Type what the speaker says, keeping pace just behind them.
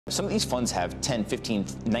Some of these funds have 10, 15,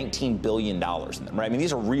 19 billion dollars in them, right? I mean,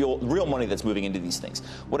 these are real money that's moving into these things.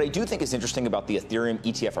 What I do think is interesting about the Ethereum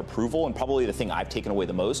ETF approval, and probably the thing I've taken away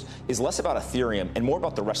the most, is less about Ethereum and more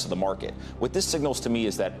about the rest of the market. What this signals to me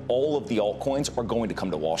is that all of the altcoins are going to come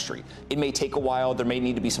to Wall Street. It may take a while. There may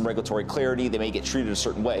need to be some regulatory clarity. They may get treated a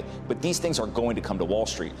certain way, but these things are going to come to Wall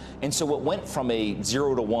Street. And so what went from a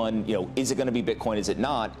 0 to 1, is it going to be Bitcoin, is it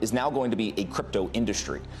not, is now going to be a crypto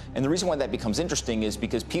industry. And the reason why that becomes interesting is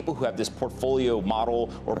because people who have this portfolio model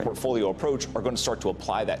or portfolio approach are going to start to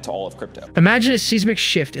apply that to all of crypto. Imagine a seismic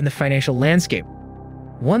shift in the financial landscape,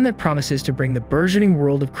 one that promises to bring the burgeoning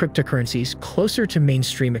world of cryptocurrencies closer to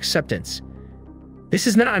mainstream acceptance. This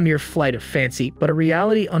is not a mere flight of fancy, but a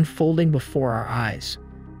reality unfolding before our eyes.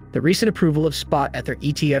 The recent approval of Spot Ether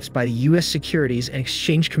ETFs by the U.S. Securities and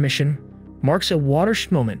Exchange Commission marks a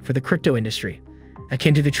watershed moment for the crypto industry,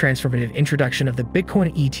 akin to the transformative introduction of the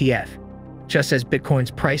Bitcoin ETF. Just as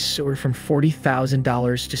Bitcoin's price soared from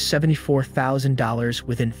 $40,000 to $74,000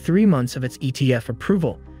 within 3 months of its ETF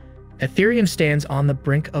approval, Ethereum stands on the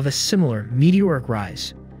brink of a similar meteoric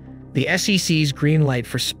rise. The SEC's green light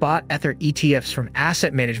for Spot Ether ETFs from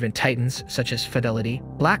asset management titans such as Fidelity,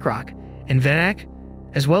 Blackrock, and VanEck,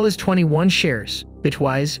 as well as 21 shares,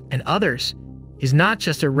 Bitwise, and others, is not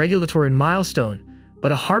just a regulatory milestone,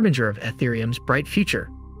 but a harbinger of Ethereum's bright future.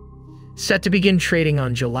 Set to begin trading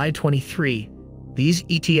on July 23, these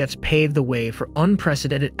ETFs pave the way for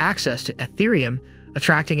unprecedented access to Ethereum,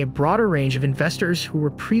 attracting a broader range of investors who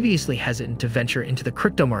were previously hesitant to venture into the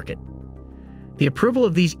crypto market. The approval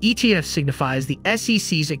of these ETFs signifies the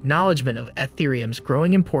SEC's acknowledgement of Ethereum's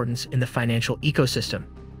growing importance in the financial ecosystem.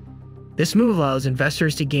 This move allows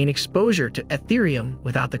investors to gain exposure to Ethereum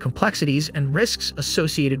without the complexities and risks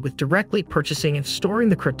associated with directly purchasing and storing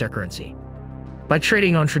the cryptocurrency. By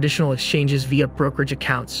trading on traditional exchanges via brokerage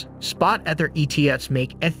accounts, Spot Ether ETFs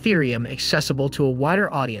make Ethereum accessible to a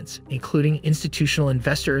wider audience, including institutional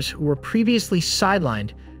investors who were previously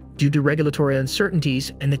sidelined due to regulatory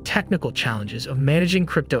uncertainties and the technical challenges of managing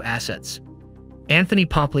crypto assets. Anthony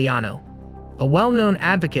Pompliano, a well-known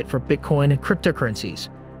advocate for Bitcoin and cryptocurrencies,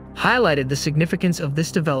 highlighted the significance of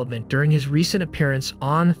this development during his recent appearance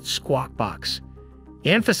on Squawk Box. He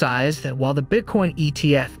emphasized that while the Bitcoin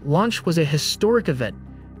ETF launch was a historic event,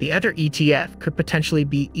 the Ether ETF could potentially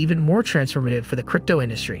be even more transformative for the crypto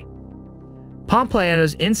industry.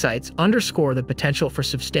 Pompliano's insights underscore the potential for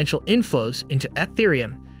substantial inflows into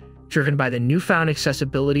Ethereum, driven by the newfound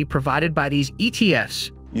accessibility provided by these ETFs.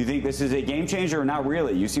 You think this is a game changer or not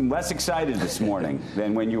really? You seem less excited this morning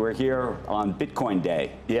than when you were here on Bitcoin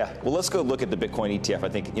Day. Yeah, well, let's go look at the Bitcoin ETF. I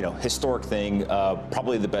think, historic thing,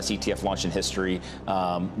 probably the best ETF launch in history.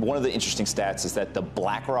 One of the interesting stats is that the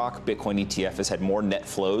Blackrock Bitcoin ETF has had more net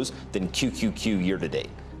flows than QQQ year to date.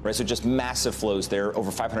 Right, so just massive flows there, over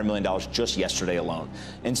 $500 million just yesterday alone.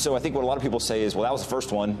 And so I think what a lot of people say is, well, that was the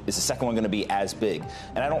first one. Is the second one going to be as big?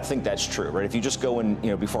 And I don't think that's true, right? If you just go and,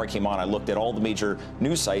 before I came on, I looked at all the major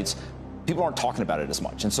news sites. People aren't talking about it as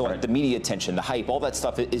much. And so the media attention, the hype, all that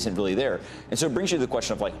stuff isn't really there. And so it brings you to the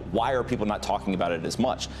question of why are people not talking about it as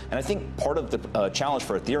much? And I think part of the challenge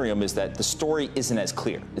for Ethereum is that the story isn't as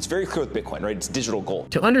clear. It's very clear with Bitcoin, right? It's digital gold.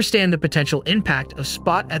 To understand the potential impact of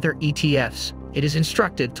Spot Ether ETFs, it is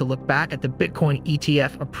instructive to look back at the Bitcoin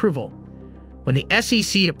ETF approval. When the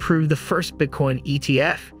SEC approved the first Bitcoin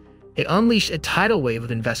ETF, it unleashed a tidal wave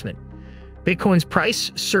of investment. Bitcoin's price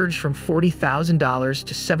surged from $40,000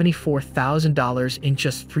 to $74,000 in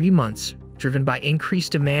just 3 months, driven by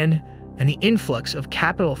increased demand and the influx of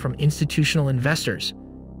capital from institutional investors.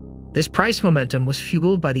 This price momentum was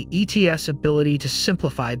fueled by the ETF's ability to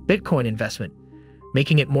simplify Bitcoin investment,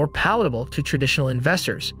 making it more palatable to traditional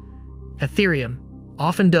investors. Ethereum,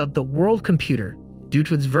 often dubbed the world computer due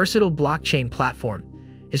to its versatile blockchain platform,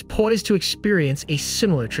 is poised to experience a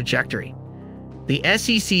similar trajectory. The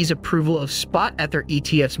SEC's approval of Spot Ether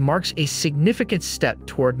ETFs marks a significant step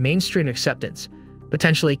toward mainstream acceptance,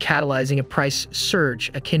 potentially catalyzing a price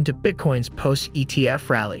surge akin to Bitcoin's post-ETF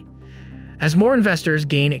rally. As more investors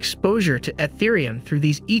gain exposure to Ethereum through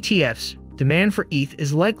these ETFs, demand for ETH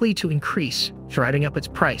is likely to increase, driving up its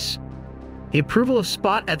price. The approval of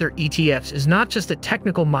Spot Ether ETFs is not just a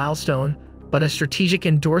technical milestone, but a strategic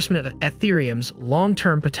endorsement of Ethereum's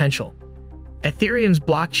long-term potential. Ethereum's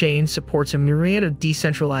blockchain supports a myriad of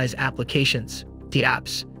decentralized applications,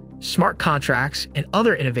 dApps, smart contracts, and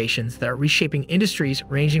other innovations that are reshaping industries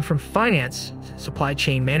ranging from finance to supply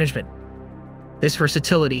chain management. This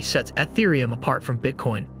versatility sets Ethereum apart from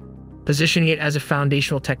Bitcoin, positioning it as a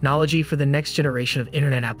foundational technology for the next generation of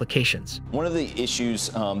internet applications. One of the issues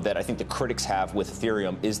that I think the critics have with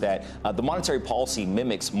Ethereum is that the monetary policy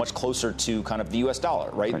mimics much closer to kind of the US dollar,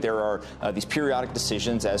 right? There are these periodic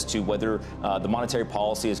decisions as to whether the monetary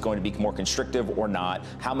policy is going to be more constrictive or not,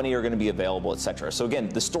 how many are going to be available, et cetera. So again,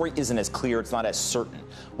 the story isn't as clear, it's not as certain.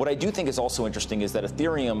 What I do think is also interesting is that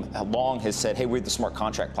Ethereum long has said, hey, we're the smart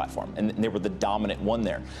contract platform, and they were the dominant one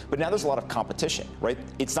there. But now there's a lot of competition, right?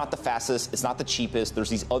 It's not the fastest, it's not the cheapest, there's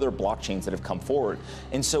these other blockchains that have come forward.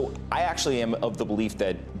 And so I actually am of the belief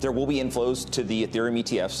that there will be inflows to the Ethereum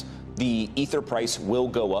ETFs. The Ether price will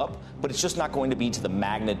go up, but it's just not going to be to the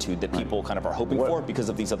magnitude that people kind of are hoping for because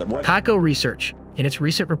of these other prices. Paco Research, in its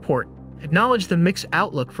recent report, acknowledged the mixed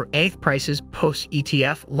outlook for ETH prices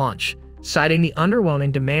post-ETF launch, citing the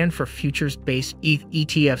underwhelming demand for futures-based ETH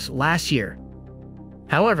ETFs last year.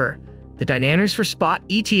 However, the dynamics for spot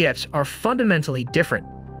ETFs are fundamentally different.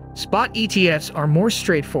 Spot ETFs are more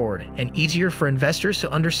straightforward and easier for investors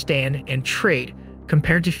to understand and trade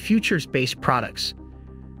compared to futures-based products.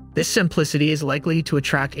 This simplicity is likely to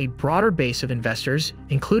attract a broader base of investors,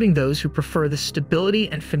 including those who prefer the stability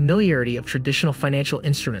and familiarity of traditional financial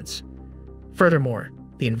instruments. Furthermore,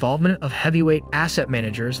 the involvement of heavyweight asset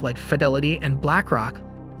managers like Fidelity and Blackrock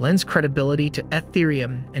lends credibility to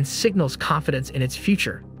Ethereum and signals confidence in its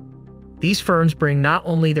future. These firms bring not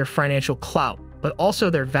only their financial clout, but also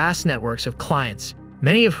their vast networks of clients,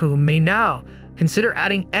 many of whom may now consider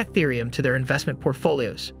adding Ethereum to their investment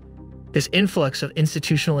portfolios. This influx of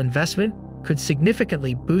institutional investment could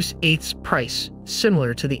significantly boost ETH's price,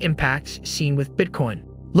 similar to the impacts seen with Bitcoin.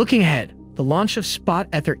 Looking ahead, the launch of Spot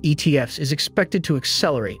Ether ETFs is expected to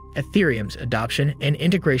accelerate Ethereum's adoption and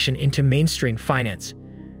integration into mainstream finance.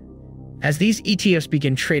 As these ETFs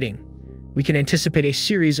begin trading, we can anticipate a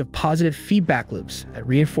series of positive feedback loops that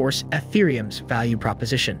reinforce Ethereum's value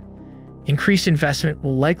proposition. Increased investment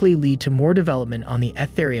will likely lead to more development on the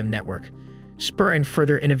Ethereum network, spurring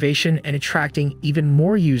further innovation and attracting even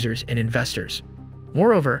more users and investors.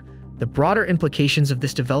 Moreover, the broader implications of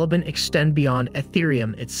this development extend beyond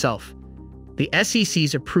Ethereum itself. The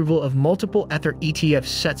SEC's approval of multiple Ether ETFs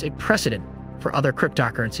sets a precedent for other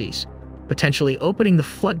cryptocurrencies, potentially opening the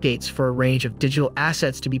floodgates for a range of digital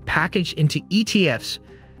assets to be packaged into ETFs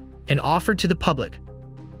and offered to the public.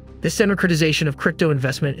 This democratization of crypto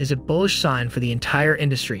investment is a bullish sign for the entire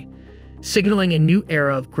industry, signaling a new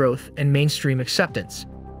era of growth and mainstream acceptance.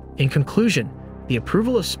 In conclusion, the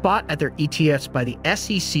approval of Spot Ether ETFs by the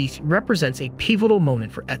SEC represents a pivotal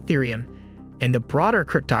moment for Ethereum and the broader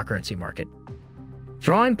cryptocurrency market.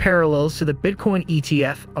 Drawing parallels to the Bitcoin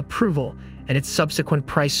ETF approval and its subsequent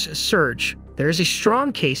price surge, there is a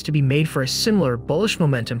strong case to be made for a similar bullish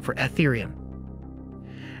momentum for Ethereum.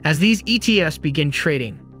 As these ETFs begin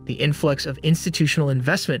trading, the influx of institutional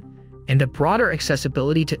investment and the broader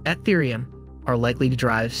accessibility to Ethereum are likely to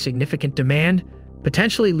drive significant demand,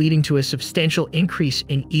 potentially leading to a substantial increase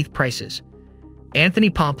in ETH prices. Anthony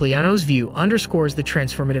Pompliano's view underscores the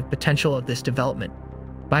transformative potential of this development.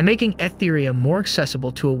 By making Ethereum more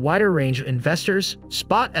accessible to a wider range of investors,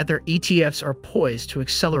 Spot Ether ETFs are poised to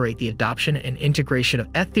accelerate the adoption and integration of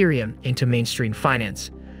Ethereum into mainstream finance.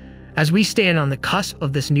 As we stand on the cusp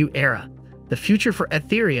of this new era, the future for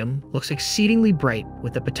Ethereum looks exceedingly bright,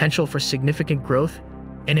 with the potential for significant growth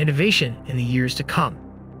and innovation in the years to come.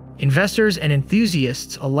 Investors and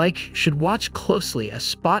enthusiasts alike should watch closely as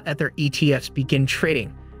Spot Ether ETFs begin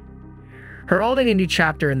trading, heralding a new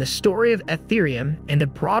chapter in the story of Ethereum and the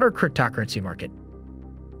broader cryptocurrency market.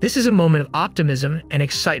 This is a moment of optimism and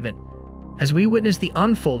excitement as we witness the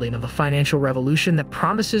unfolding of a financial revolution that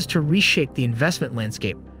promises to reshape the investment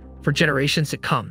landscape for generations to come.